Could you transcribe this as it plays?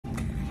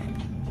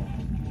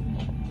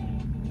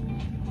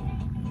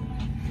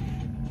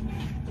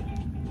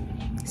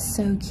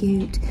so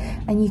cute.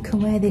 And you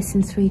can wear this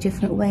in 3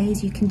 different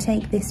ways. You can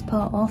take this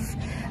part off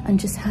and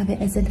just have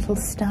it as a little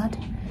stud,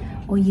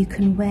 or you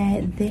can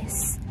wear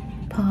this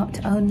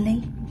part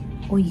only,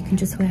 or you can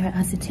just wear it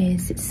as it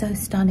is. It's so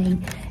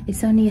stunning.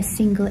 It's only a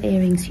single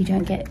earring, so you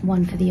don't get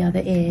one for the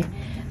other ear,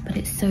 but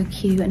it's so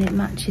cute, and it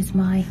matches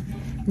my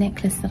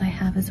necklace that I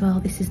have as well.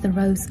 This is the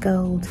rose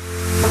gold.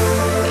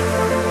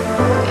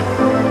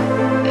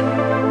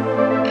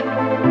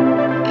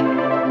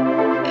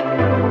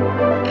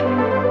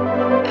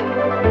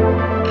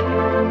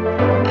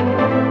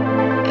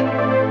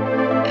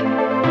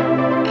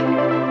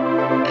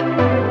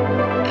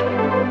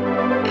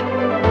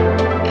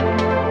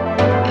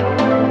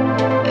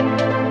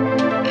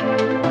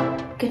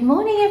 Good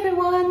morning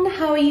everyone,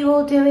 how are you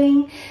all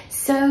doing?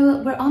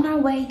 So we're on our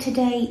way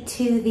today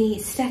to the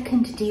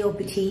second Dior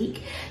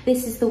boutique.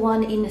 This is the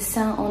one in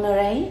Saint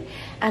Honoré,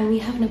 and we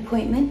have an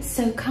appointment,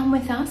 so come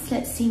with us.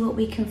 Let's see what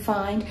we can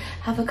find.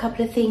 Have a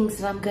couple of things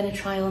that I'm going to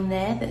try on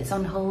there that's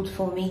on hold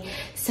for me.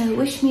 So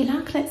wish me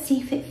luck, let's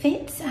see if it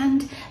fits,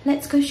 and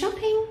let's go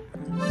shopping.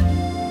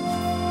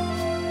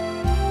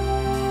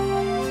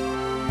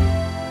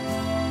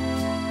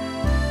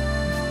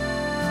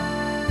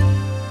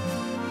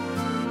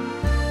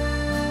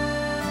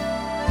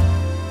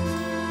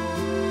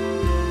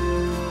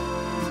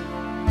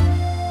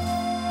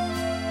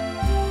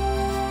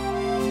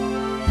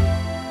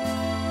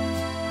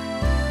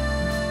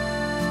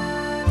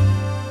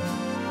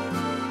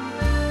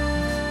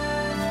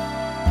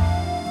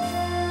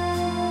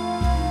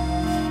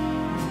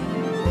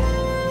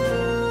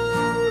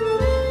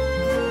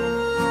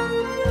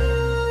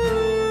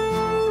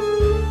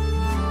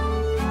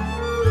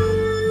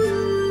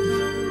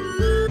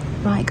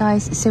 Right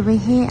guys, so we're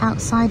here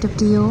outside of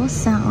Dior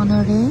Saint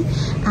Honoré,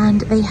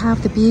 and they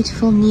have the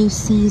beautiful new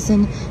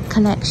season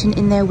collection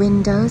in their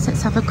windows.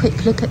 Let's have a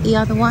quick look at the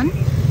other one.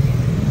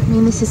 I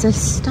mean, this is a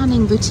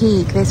stunning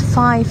boutique. There's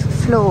 5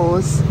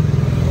 floors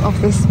of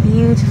this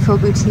beautiful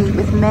boutique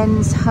with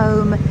men's,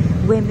 home,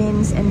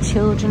 women's and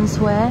children's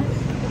wear.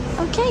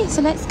 Okay,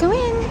 so let's go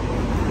in.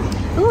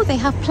 Oh, they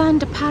have Plan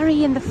de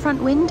Paris in the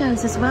front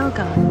windows as well,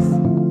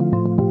 guys.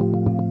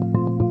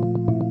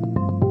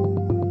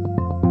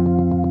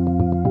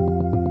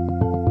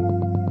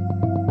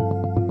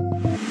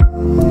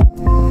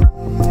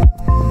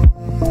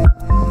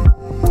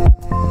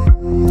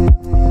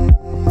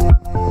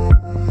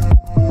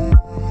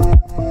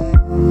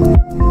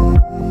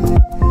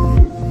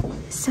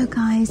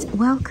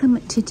 Welcome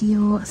to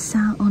Dior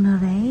Saint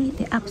Honoré,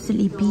 the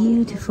absolutely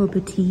beautiful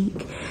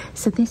boutique.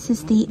 So this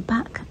is the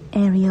back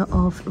area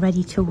of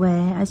ready to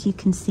wear. As you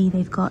can see,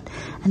 they've got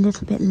a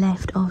little bit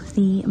left of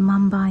the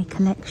Mumbai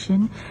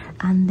collection,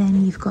 and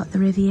then you've got the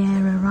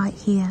Riviera right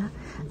here.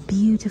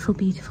 Beautiful,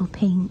 beautiful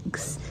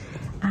pinks.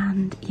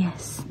 And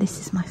yes, this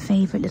is my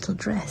favorite little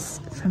dress,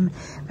 from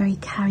very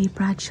Carrie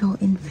Bradshaw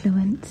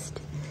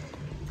influenced.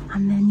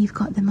 And then you've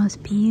got the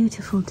most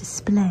beautiful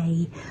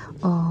display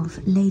of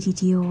Lady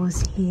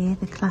Dior's here,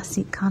 the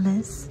classic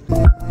colours.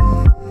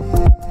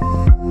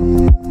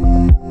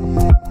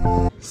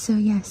 So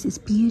yes, it's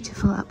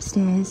beautiful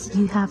upstairs.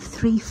 You have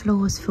 3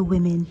 floors for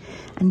women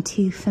and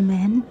 2 for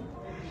men.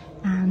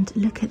 And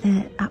look at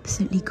the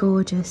absolutely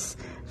gorgeous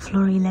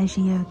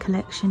Florilegio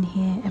collection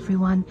here,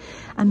 everyone.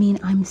 I mean,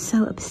 I'm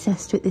so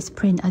obsessed with this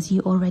print, as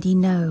you already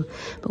know,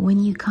 but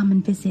when you come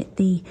and visit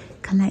the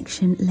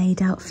collection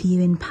laid out for you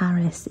in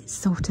Paris, it's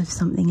sort of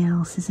something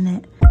else, isn't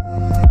it?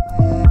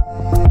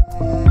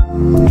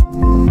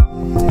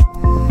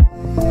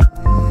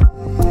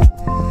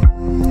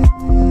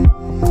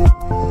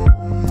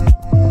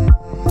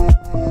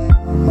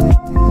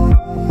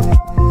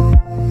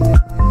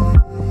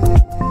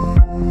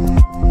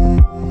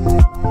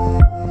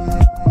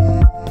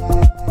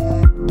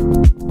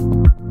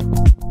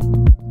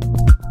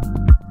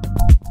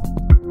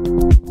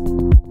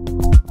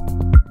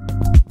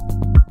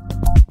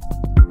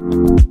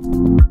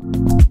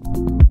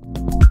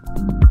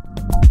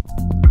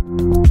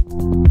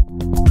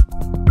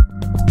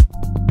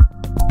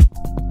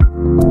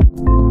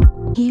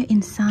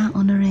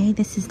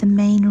 This is the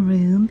main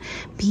room.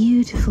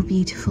 Beautiful,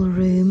 beautiful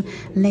room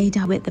laid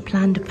out with the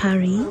Plan de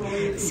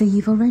Paris. So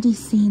you've already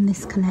seen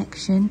this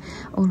collection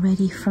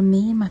already from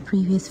me in my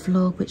previous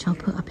vlog, which I'll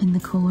put up in the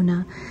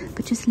corner.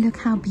 But just look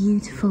how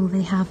beautiful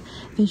they have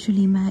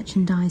visually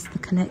merchandised the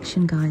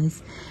collection,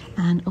 guys.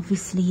 And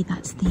obviously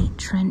that's the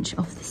trench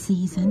of the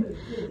season.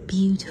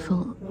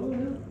 Beautiful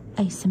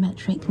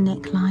asymmetric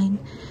neckline.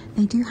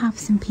 They do have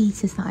some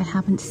pieces that I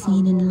haven't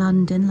seen in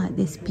London, like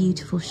this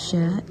beautiful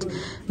shirt,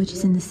 which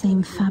is in the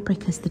same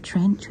fabric as the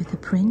trench with the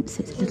print,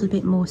 so it's a little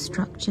bit more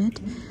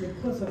structured.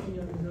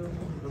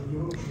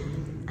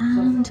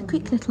 And a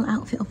quick little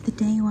outfit of the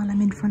day while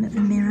I'm in front of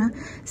the mirror.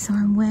 So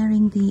I'm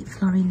wearing the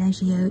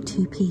Florilégio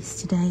two-piece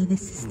today.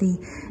 This is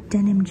the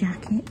denim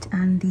jacket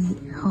and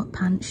the hot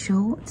pants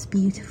shorts,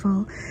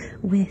 beautiful,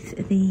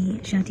 with the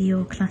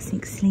Dior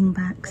classic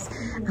slingbacks.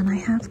 And I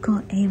have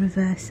got a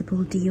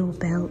reversible Dior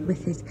belt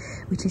with it,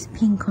 which is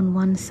pink on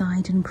one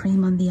side and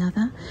cream on the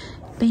other.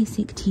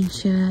 Basic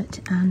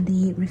t-shirt and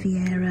the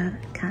Riviera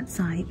cat's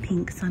eye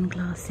pink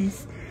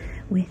sunglasses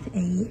with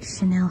a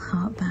Chanel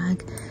heart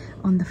bag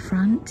on the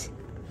front.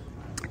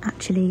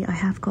 Actually, I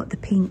have got the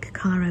pink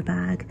Caro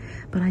bag,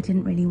 but I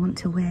didn't really want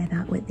to wear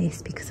that with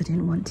this because I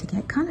didn't want to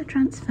get colour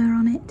transfer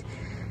on it.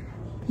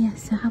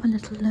 Yes, so have a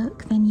little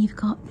look. Then you've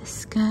got the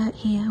skirt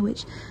here,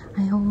 which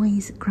I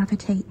always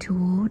gravitate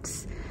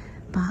towards,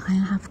 but I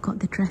have got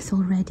the dress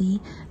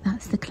already.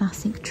 That's the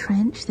classic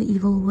trench that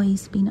you've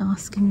always been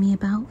asking me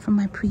about from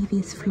my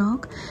previous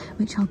vlog,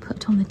 which I'll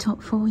put on the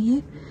top for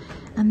you.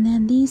 And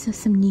then these are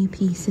some new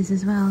pieces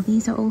as well.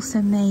 These are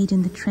also made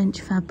in the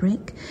trench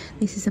fabric.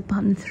 This is a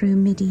button through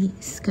midi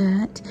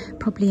skirt,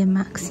 probably a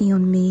maxi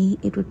on me.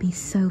 It would be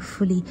so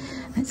fully,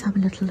 let's have a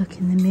little look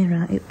in the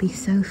mirror. It would be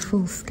so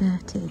full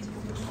skirted.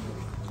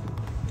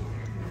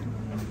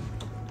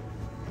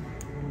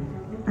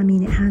 I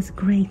mean, it has a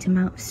great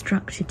amount of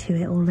structure to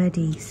it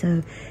already,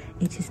 so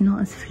it is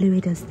not as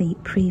fluid as the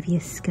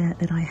previous skirt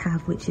that I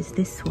have, which is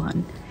this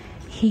one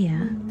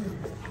here.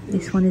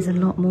 This one is a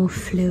lot more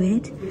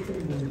fluid,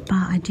 but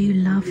I do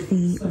love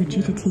the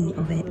rigidity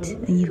of it.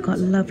 And you've got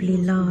lovely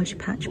large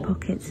patch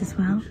pockets as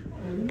well.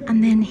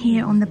 And then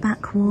here on the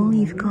back wall,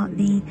 you've got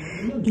the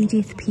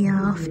Edith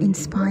Piaf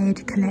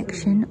inspired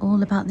collection,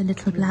 all about the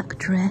little black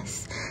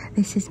dress.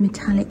 This is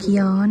metallic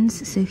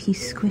yarns, so if you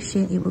squish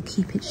it, it will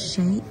keep its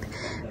shape.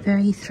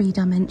 Very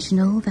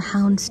three-dimensional. The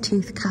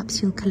houndstooth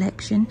capsule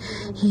collection.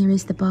 Here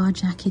is the bar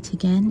jacket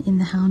again in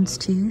the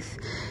houndstooth.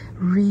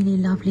 Really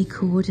lovely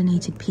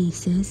coordinated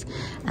pieces,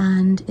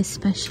 and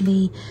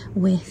especially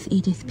with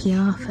Edith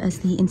Piaf as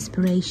the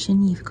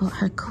inspiration, you've got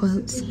her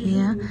quotes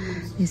here.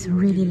 This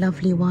really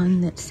lovely one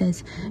that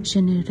says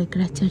 "Je ne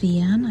regrette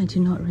rien," I do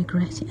not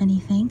regret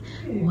anything.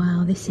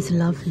 Wow, this is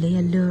lovely.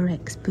 A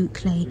lurex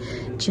boucle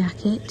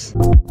jacket.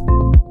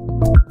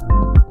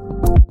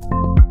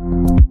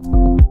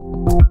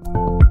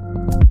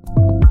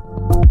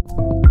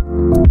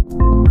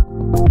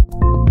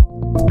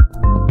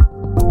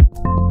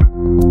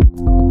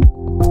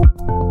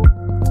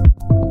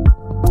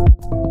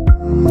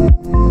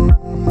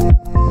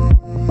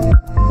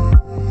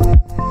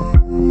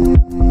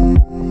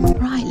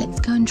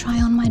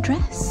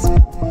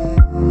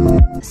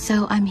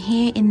 So I'm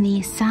here in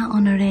the Saint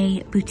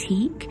Honoré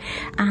boutique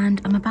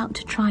and I'm about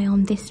to try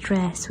on this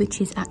dress,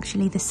 which is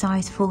actually the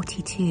size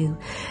 42.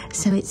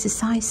 So it's a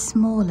size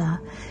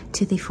smaller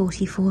to the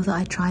 44 that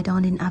I tried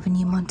on in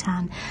Avenue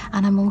Montaigne.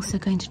 And I'm also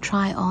going to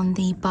try on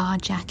the bar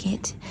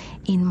jacket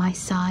in my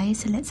size.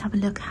 So let's have a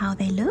look how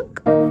they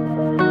look.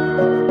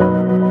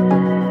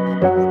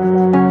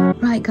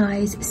 Right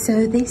guys,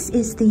 so this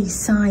is the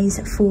size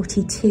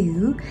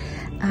 42.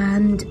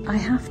 And I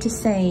have to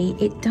say,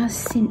 it does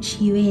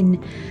cinch you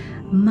in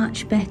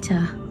much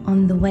better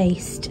on the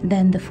waist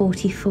than the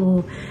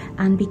 44.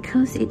 And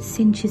because it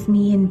cinches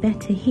me in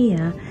better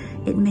here,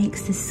 it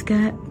makes the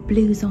skirt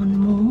blues on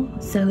more.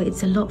 So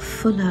it's a lot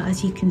fuller,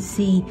 as you can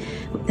see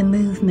with the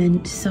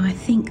movement. So I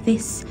think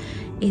this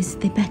is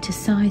the better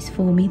size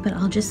for me, but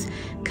I'll just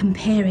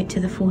compare it to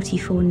the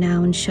 44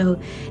 now and show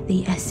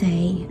the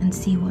SA and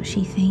see what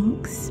she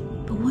thinks.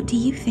 But what do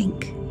you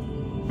think?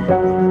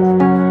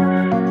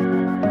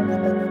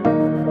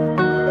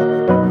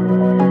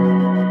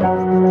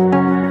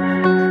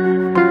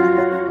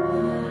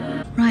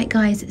 Right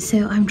guys,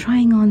 so I'm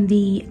trying on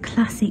the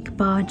classic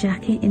bar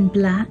jacket in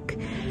black.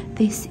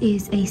 This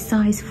is a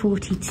size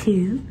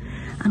 42,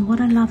 and what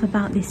I love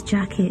about this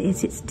jacket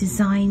is it's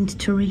designed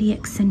to really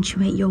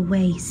accentuate your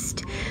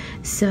waist.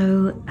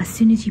 So as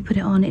soon as you put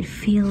it on, it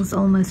feels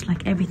almost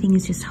like everything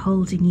is just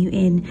holding you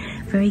in.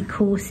 Very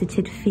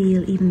corseted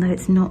feel, even though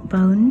it's not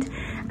boned.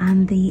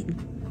 And the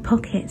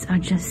pockets are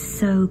just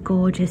so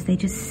gorgeous. They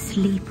just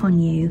sleep on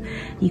you.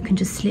 You can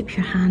just slip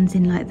your hands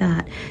in like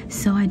that.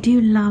 So I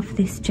do love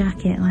this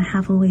jacket, and I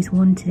have always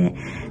wanted it.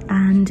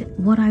 And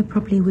what I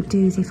probably would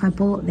do is, if I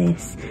bought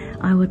this,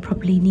 I would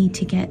probably need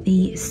to get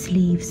the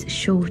sleeves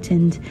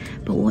shortened.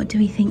 But what do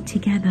we think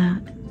together?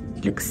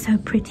 It looks so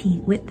pretty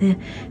with the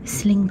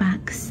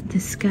slingbacks, the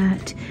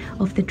skirt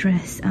of the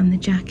dress and the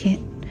jacket.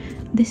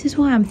 This is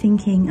why I'm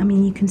thinking, I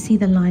mean, you can see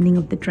the lining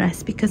of the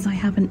dress because I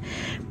haven't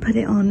put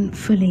it on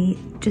fully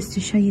just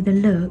to show you the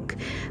look.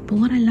 But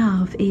what I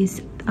love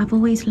is, I've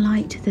always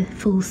liked the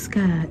full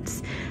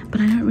skirts, but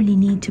I don't really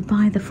need to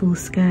buy the full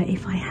skirt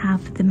if I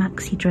have the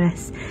maxi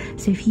dress.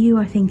 So if you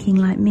are thinking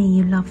like me,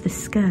 you love the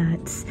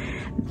skirts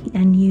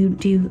and you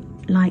do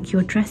like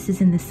your dresses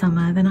in the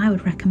summer, then I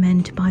would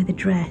recommend to buy the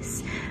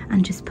dress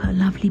and just put a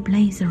lovely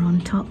blazer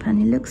on top,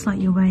 and it looks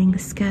like you're wearing the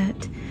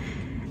skirt.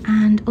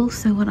 And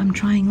also what I'm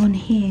trying on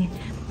here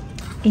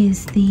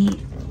is the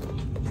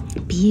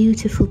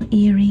beautiful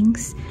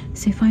earrings.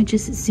 So if I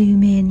just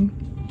zoom in,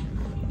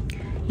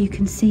 You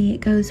can see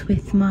it goes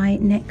with my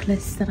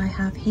necklace that I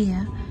have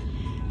here,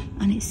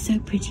 and it's so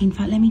pretty. In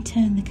fact, let me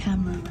turn the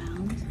camera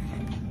around.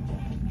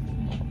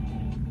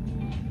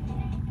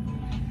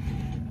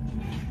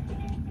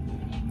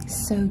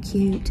 So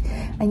cute.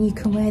 And you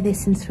can wear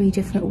this in 3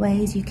 different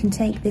ways. You can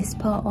take this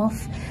part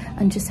off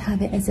and just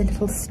have it as a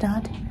little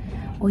stud,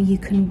 or you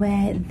can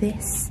wear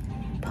this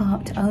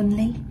part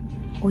only,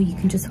 or you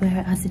can just wear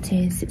it as it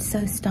is. It's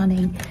so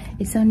stunning.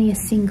 It's only a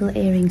single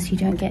earring, so you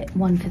don't get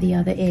one for the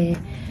other ear,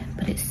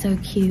 but it's so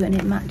cute, and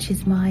it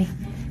matches my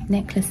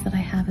necklace that I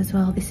have as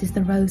well. This is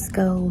the rose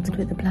gold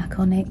with the black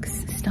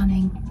onyx.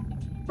 Stunning.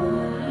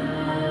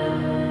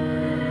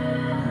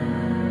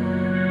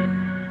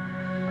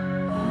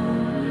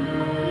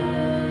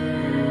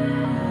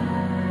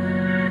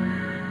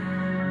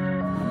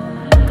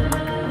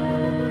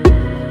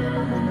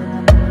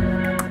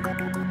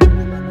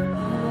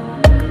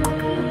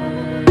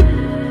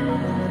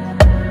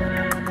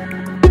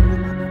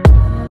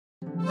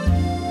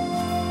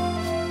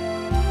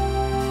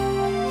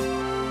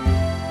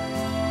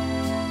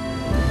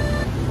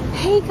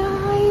 Hey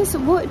guys,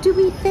 what do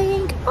we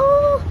think?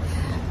 Oh,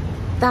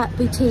 that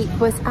boutique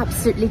was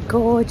absolutely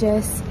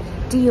gorgeous.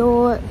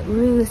 Dior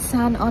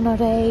Saint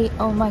Honoré,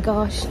 oh my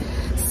gosh.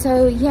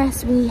 So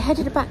yes, we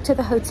headed back to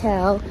the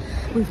hotel.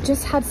 We've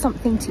just had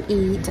something to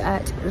eat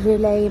at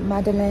Relais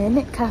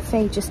Madeleine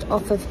Cafe just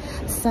off of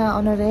Saint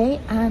Honoré,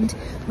 and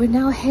we're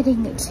now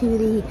heading to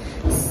the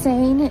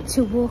Seine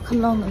to walk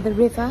along the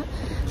river.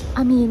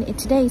 I mean,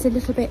 today is a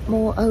little bit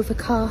more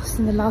overcast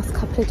than the last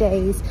couple of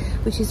days,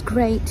 which is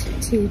great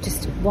to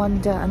just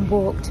wander and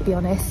walk, to be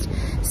honest.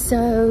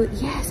 So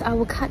yes, I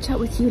will catch up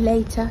with you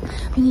later.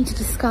 We need to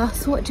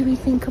discuss what do we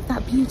think of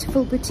that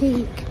beautiful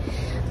boutique.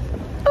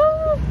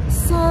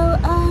 So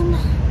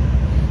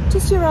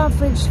just your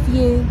average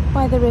view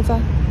by the river.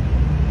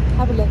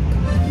 Have a look.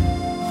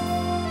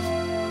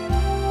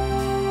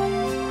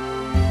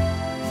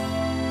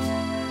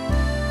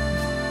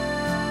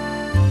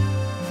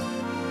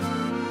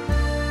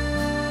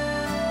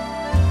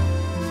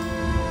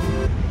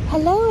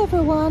 Hello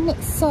everyone,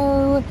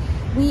 so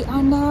we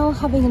are now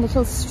having a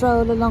little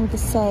stroll along the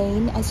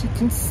Seine. As you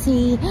can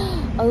see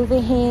over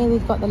here,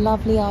 we've got the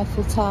lovely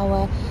Eiffel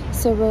Tower.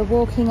 So we're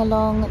walking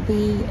along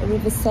the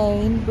River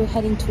Seine. We're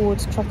heading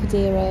towards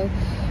Trocadero,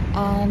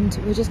 and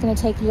we're just going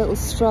to take a little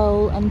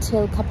stroll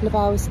until a couple of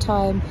hours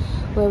time,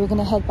 where we're going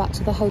to head back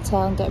to the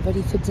hotel and get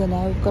ready for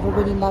dinner. We've got a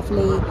really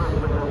lovely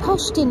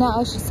posh dinner,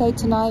 I should say,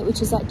 tonight,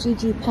 which is at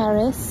Gigi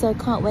Paris, so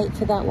can't wait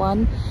for that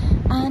one.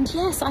 And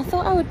yes, I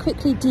thought I would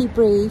quickly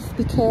debrief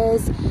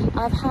because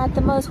I've had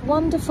the most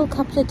wonderful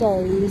couple of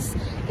days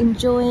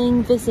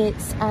enjoying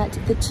visits at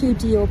the 2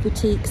 Dior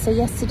boutiques. So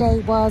yesterday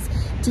was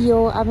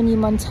Dior Avenue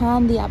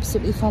Montaigne, the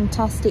absolutely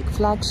fantastic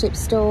flagship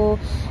store,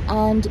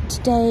 and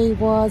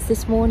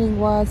this morning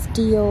was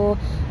Dior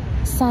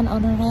Saint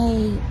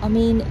Honoré. I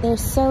mean, they're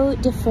so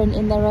different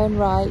in their own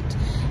right,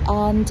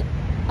 and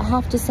I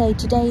have to say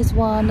today's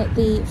one,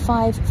 the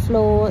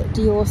 5-floor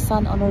Dior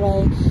Saint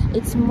Honoré,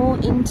 it's more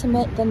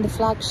intimate than the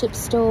flagship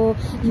store.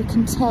 You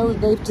can tell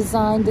that they've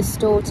designed the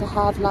store to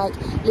have like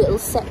little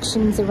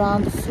sections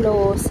around the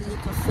floor, so you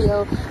can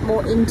feel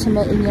more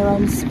intimate in your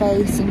own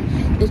space,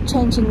 and the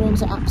changing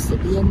rooms are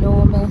absolutely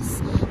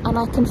enormous, and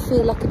I can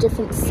feel like a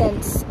different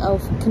sense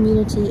of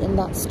community in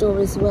that store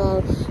as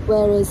well,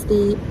 whereas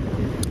the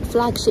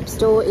flagship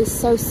store is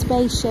so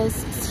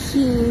spacious, it's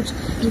huge.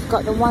 You've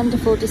got the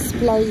wonderful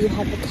display, you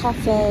have the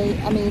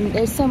cafe. I mean,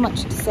 there's so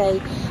much to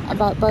say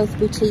about both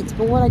boutiques,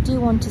 but what I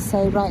do want to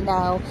say right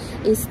now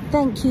is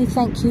thank you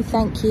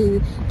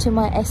to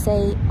my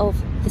SA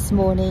of this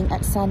morning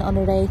at Saint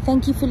Honoré.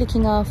 Thank you for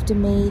looking after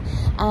me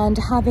and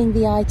having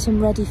the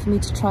item ready for me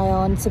to try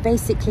on. So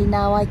basically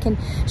now I can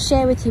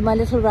share with you my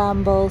little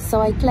ramble. So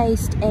I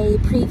placed a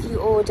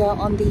preview order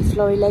on the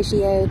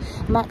Florilegio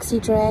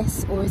maxi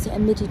dress, or is it a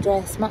midi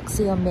dress,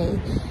 maxi on me,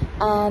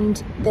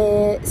 and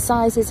the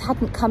sizes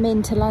hadn't come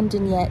into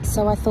London yet,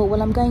 so I thought,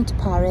 well, I'm going to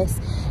Paris,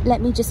 let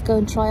me just go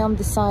and try on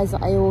the size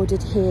that I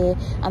ordered here.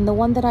 And the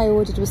one that I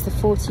ordered was the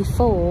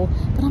 44,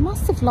 but I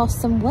must have lost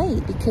some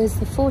weight because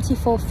the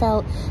 44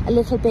 felt a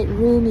little bit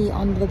roomy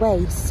on the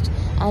waist,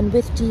 and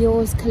with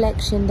Dior's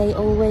collection they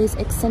always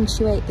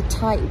accentuate the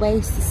tight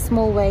waist, the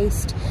small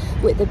waist,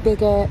 with the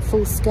bigger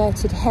full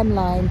skirted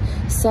hemline.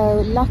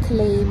 So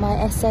luckily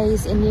my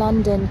SAs in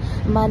London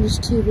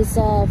managed to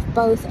reserve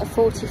both a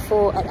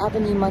 44 at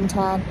Avenue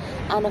Montaigne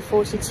and a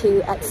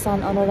 42 at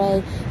Saint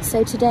Honoré.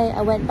 So today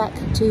I went back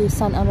to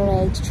Saint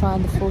Honoré to try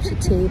on the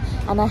 42,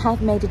 and I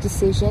have made a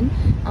decision,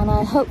 and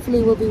I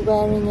hopefully will be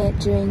wearing it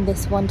during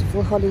this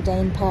wonderful holiday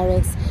in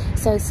Paris,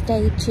 so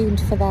stay tuned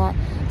for that.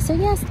 So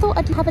yes, thought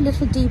I'd have a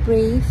little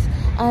debrief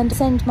and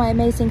send my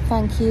amazing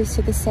thank yous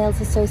to the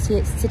sales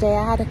associates today.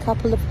 I had a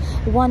couple of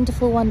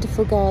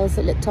wonderful girls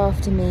that looked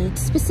after me.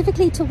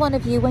 Specifically to one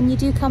of you, when you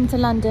do come to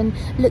London,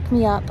 look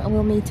me up and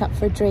we'll meet up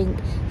for a drink.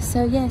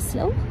 So yes,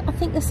 oh, I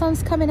think the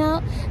sun's coming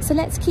out, so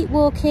let's keep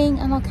walking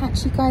and I'll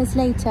catch you guys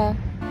later.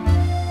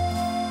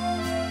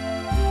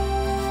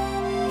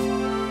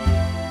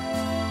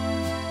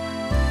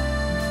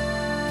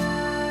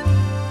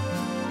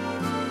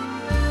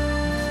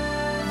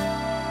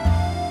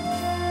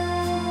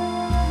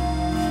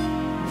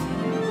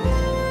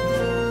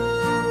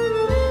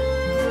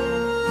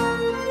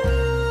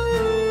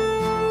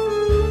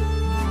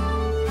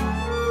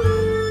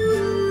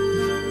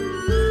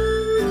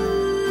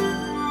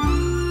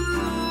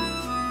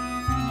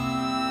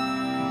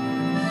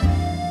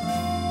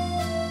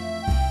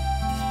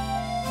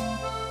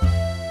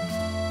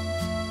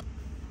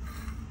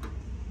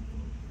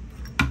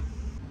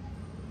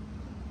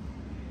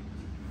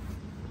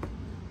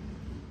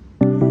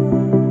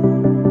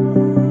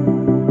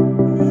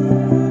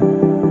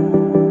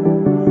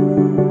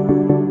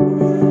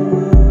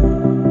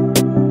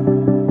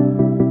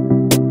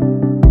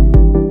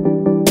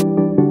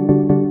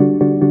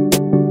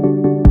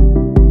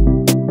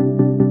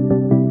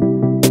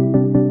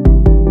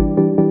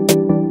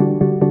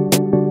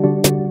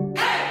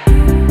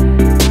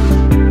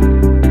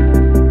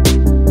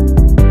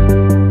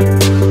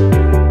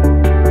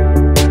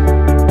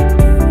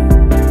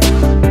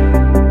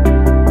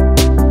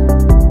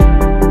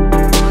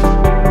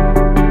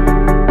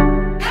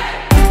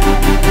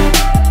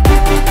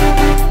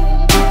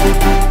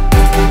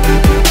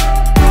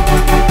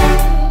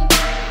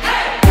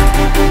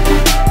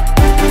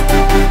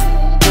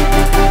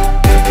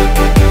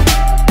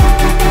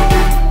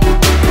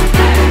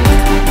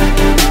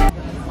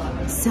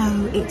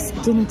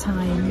 dinner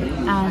time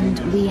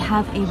and we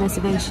have a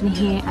reservation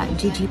here at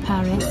Gigi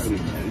Paris,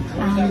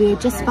 and we're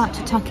just about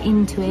to tuck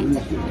into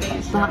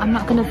it, but I'm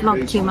not going to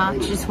vlog too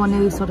much, just want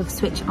to sort of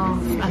switch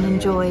off and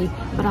enjoy,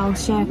 but I'll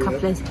share a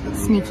couple of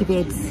sneaky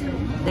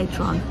vids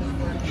later on.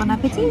 Bon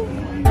appetit!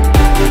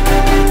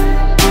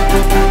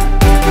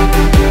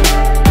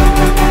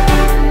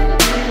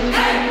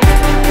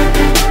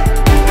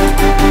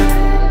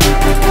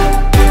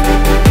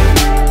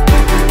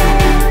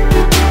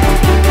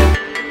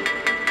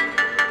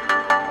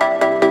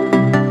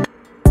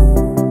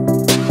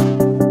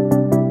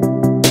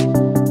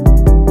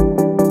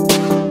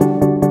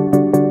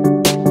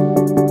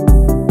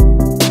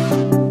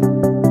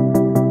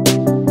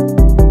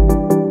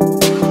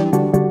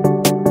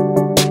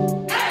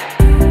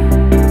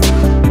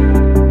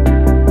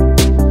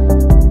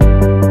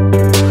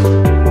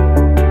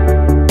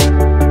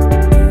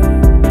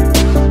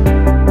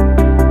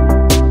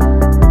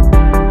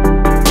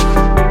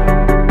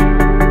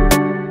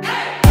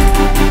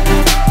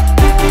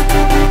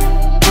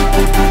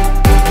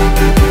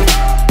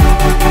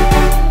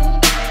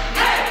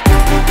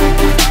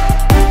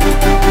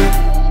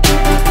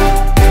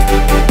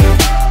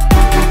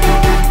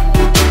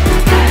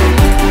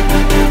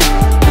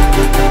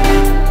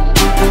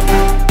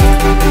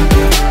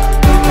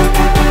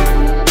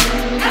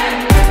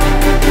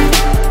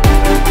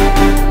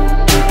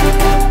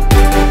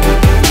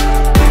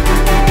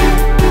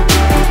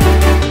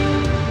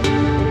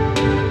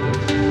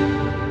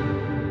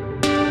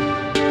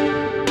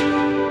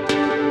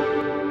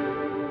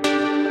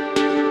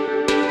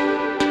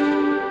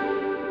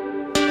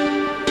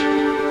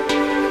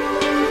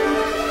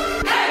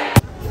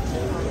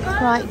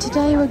 Right,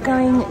 today we're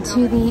going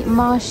to the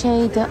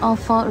Marché de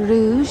Enfants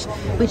Rouge,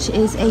 which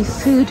is a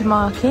food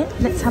market.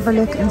 Let's have a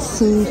look and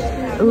see.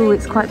 Ooh,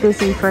 it's quite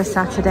busy for a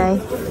Saturday.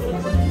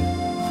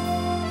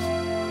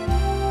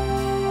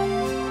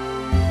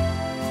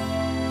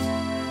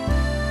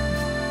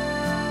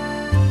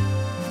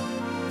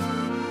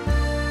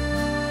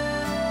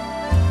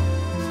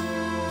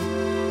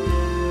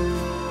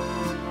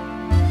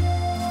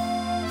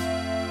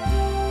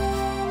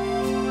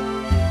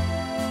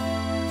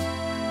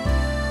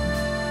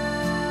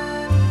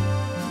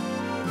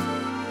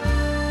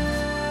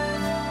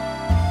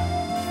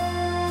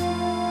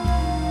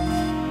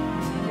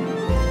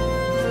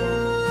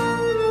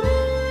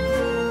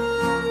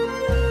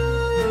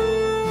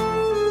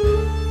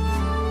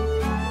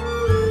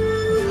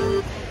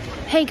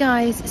 Hey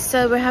guys,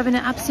 so we're having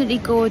an absolutely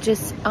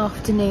gorgeous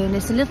afternoon.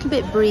 It's a little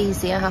bit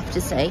breezy, I have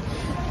to say,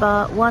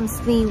 but once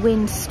the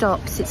wind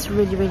stops, it's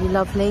really, really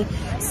lovely.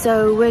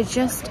 So we're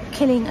just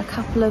killing a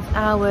couple of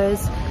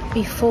hours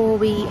before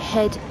we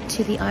head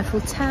to the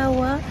Eiffel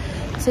Tower.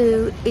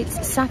 So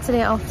it's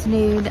Saturday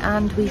afternoon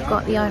and we've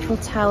got the Eiffel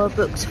Tower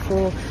booked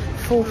for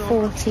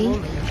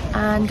 4:40,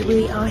 and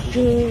we are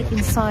here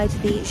inside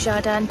the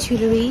Jardin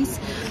Tuileries,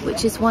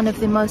 which is one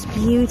of the most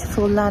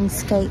beautiful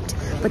landscaped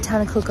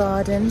botanical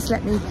gardens.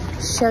 Let me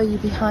show you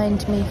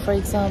behind me, for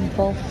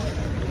example.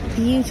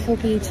 Beautiful,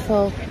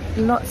 beautiful,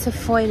 lots of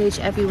foliage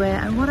everywhere.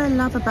 And what I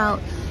love about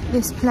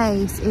this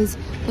place is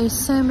there's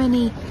so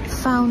many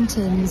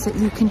fountains that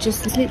you can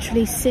just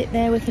literally sit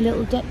there with a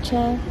little deck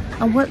chair.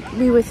 And what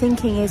we were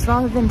thinking is,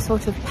 rather than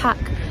sort of pack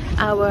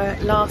our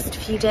last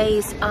few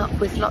days up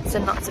with lots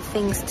and lots of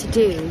things to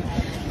do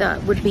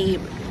that would be,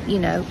 you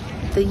know,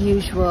 the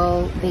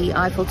usual, the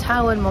Eiffel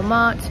Tower and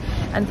Montmartre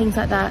and things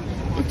like that,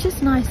 it's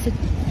just nice to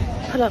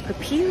pull up a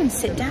pew and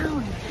sit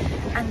down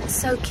and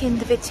soak in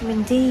the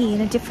vitamin D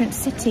in a different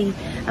city.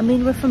 I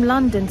mean, we're from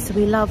London, so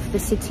we love the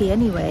city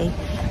anyway,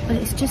 but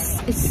it's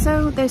just,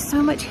 there's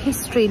so much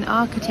history and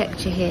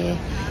architecture here,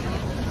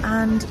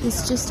 and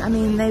it's just, I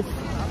mean, they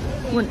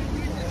wouldn't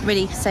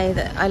really say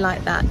that I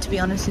like that, to be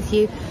honest with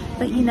you,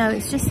 but you know,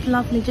 it's just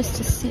lovely just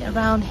to sit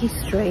around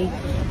history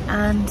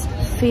and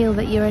feel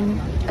that you're in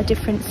a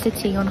different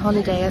city on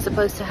holiday, as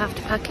opposed to have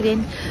to pack it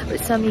in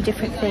with so many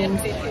different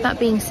things. That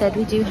being said,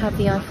 we do have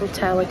the Eiffel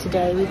Tower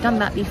today. We've done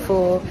that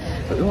before,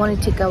 but we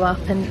wanted to go up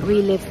and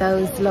relive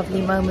those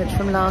lovely moments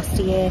from last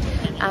year,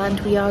 and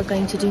we are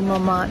going to do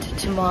Montmartre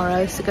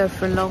tomorrow, so go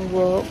for a long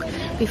walk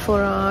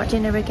before our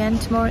dinner again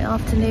tomorrow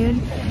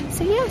afternoon.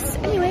 So yes,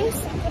 anyways,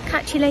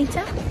 catch you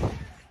later.